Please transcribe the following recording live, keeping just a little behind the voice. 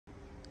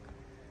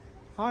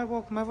Hi,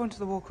 welcome everyone to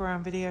the walk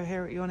around video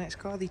here at your next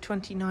car, the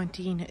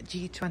 2019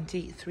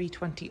 G20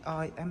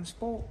 320i M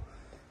Sport.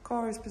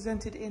 Car is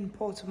presented in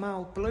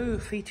Portimao blue,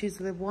 features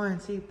the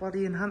Y&C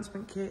body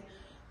enhancement kit,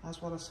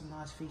 as well as some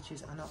nice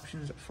features and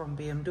options from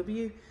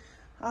BMW.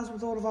 As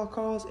with all of our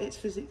cars, it's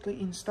physically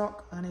in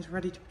stock and is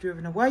ready to be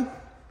driven away.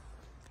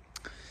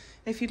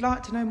 If you'd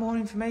like to know more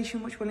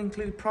information, which will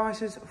include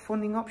prices,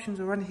 funding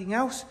options or anything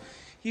else,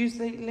 use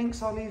the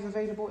links I'll leave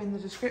available in the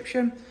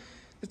description.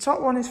 The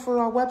top one is for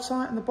our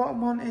website and the bottom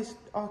one is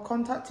our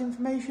contact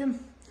information.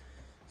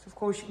 So of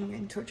course you can get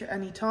in touch at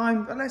any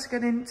time. But let's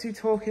get into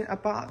talking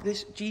about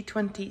this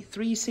G20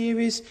 3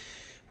 Series.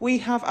 We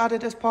have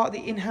added, as part of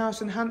the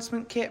in-house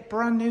enhancement kit,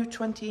 brand new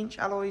 20-inch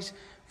alloys,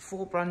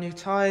 4 brand new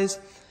tyres.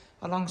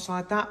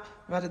 Alongside that,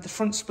 we've added the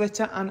front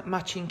splitter and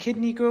matching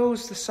kidney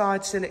grills, the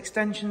side sill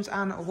extensions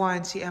and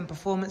Y&C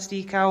performance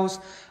decals,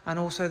 and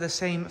also the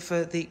same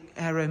for the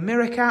aero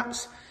mirror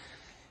caps.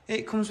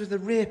 It comes with a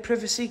rear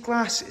privacy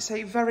glass. It's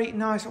a very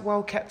nice,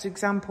 well-kept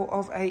example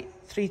of a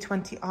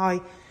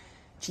 320i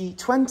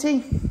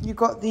G20. You've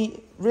got the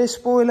rear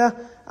spoiler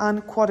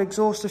and quad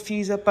exhaust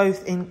diffuser,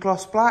 both in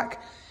gloss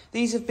black.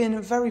 These have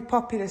been very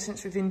popular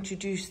since we've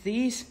introduced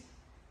these.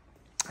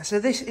 So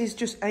this is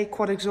just a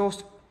quad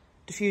exhaust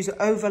diffuser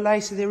overlay.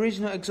 So the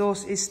original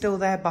exhaust is still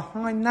there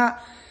behind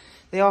that.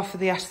 They are for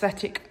the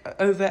aesthetic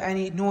over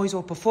any noise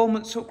or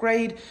performance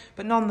upgrade,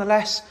 but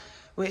nonetheless,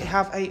 we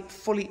have a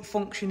fully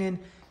functioning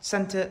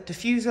center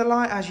diffuser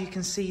light, as you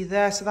can see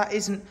there. So that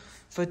isn't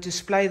for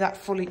display, that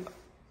fully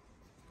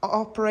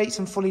operates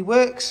and fully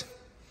works.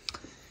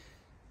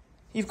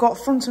 You've got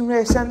front and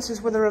rear sensors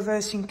with a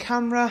reversing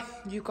camera.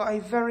 You've got a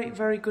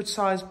very good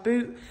sized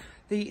boot.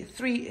 The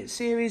 3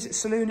 Series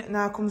Saloon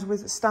now comes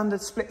with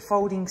standard split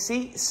folding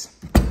seats.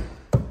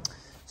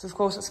 So of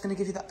course that's going to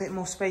give you that bit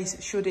more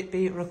space should it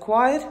be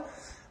required.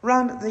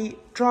 Around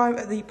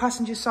the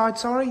passenger side,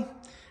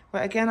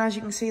 where again, as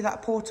you can see,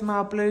 that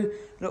Portimao blue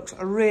looks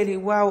really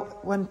well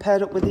when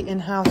paired up with the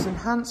in-house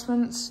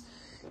enhancements.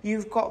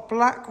 You've got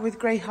black with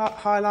grey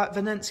highlight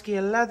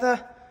Venezia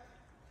leather.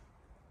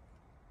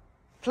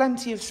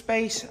 Plenty of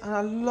space and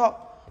a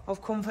lot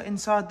of comfort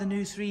inside the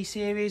new 3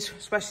 Series,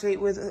 especially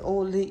with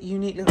all the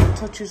unique little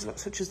touches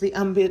such as the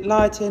ambient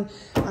lighting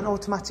and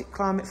automatic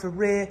climate for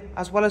rear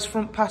as well as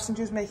front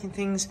passengers, making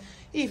things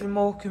even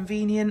more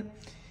convenient.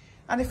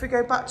 And if we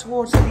go back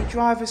towards the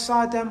driver's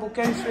side, then we'll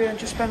go through and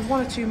just spend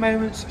 1 or 2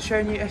 moments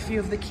showing you a few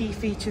of the key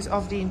features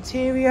of the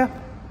interior.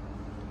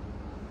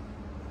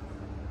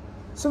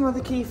 Some of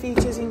the key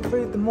features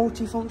include the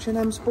multi-function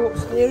M Sport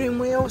steering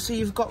wheel. So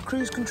you've got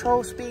cruise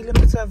control, speed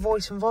limiter,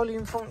 voice and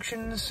volume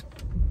functions.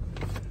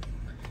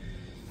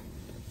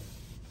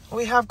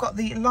 We have got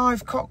the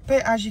live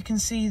cockpit, as you can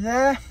see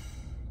there.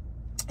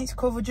 It's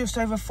covered just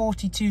over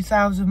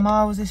 42,000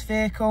 miles, this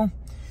vehicle.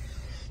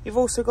 You've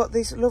also got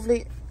this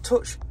lovely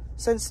touch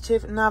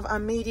sensitive nav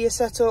and media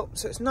setup,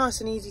 so it's nice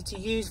and easy to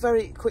use,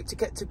 very quick to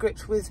get to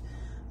grips with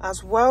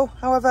as well.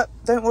 However,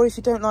 don't worry if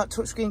you don't like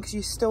touchscreen, because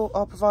you still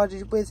are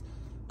provided with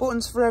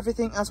buttons for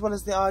everything as well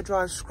as the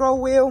iDrive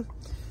scroll wheel.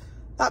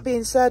 That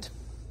being said,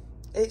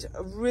 it's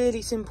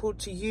really simple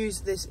to use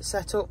this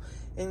setup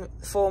in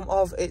the form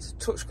of its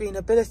touchscreen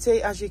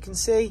ability. As you can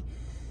see,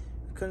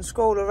 you can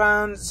scroll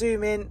around,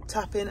 zoom in,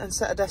 tap in and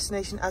set a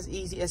destination as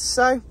easy as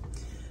so.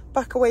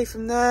 Back away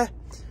from there,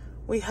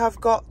 we have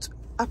got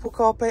Apple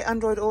CarPlay,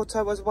 Android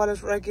Auto, as well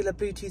as regular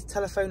Bluetooth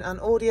telephone and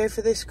audio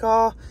for this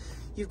car.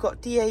 You've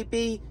got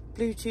DAB,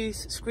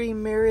 Bluetooth,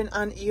 screen mirroring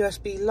and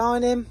USB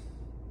line-in.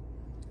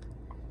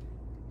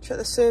 Check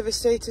the service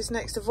status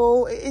next of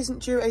all. It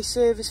isn't due a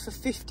service for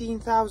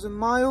 15,000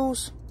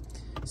 miles.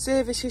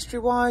 Service history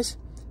wise,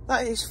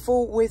 that is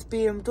full with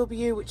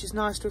BMW, which is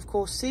nice to of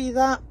course see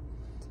that.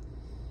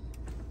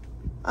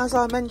 As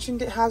I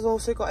mentioned, it has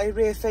also got a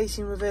rear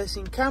facing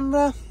reversing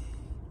camera.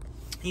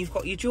 You've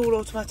got your dual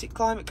automatic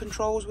climate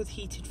controls with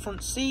heated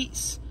front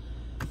seats.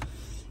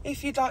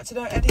 If you'd like to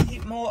know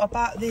anything more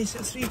about this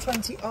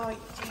 320i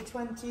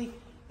G20,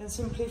 then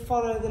simply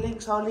follow the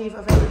links I'll leave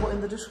available in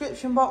the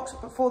description box.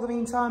 But for the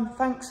meantime,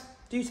 thanks,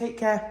 do take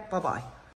care, bye bye.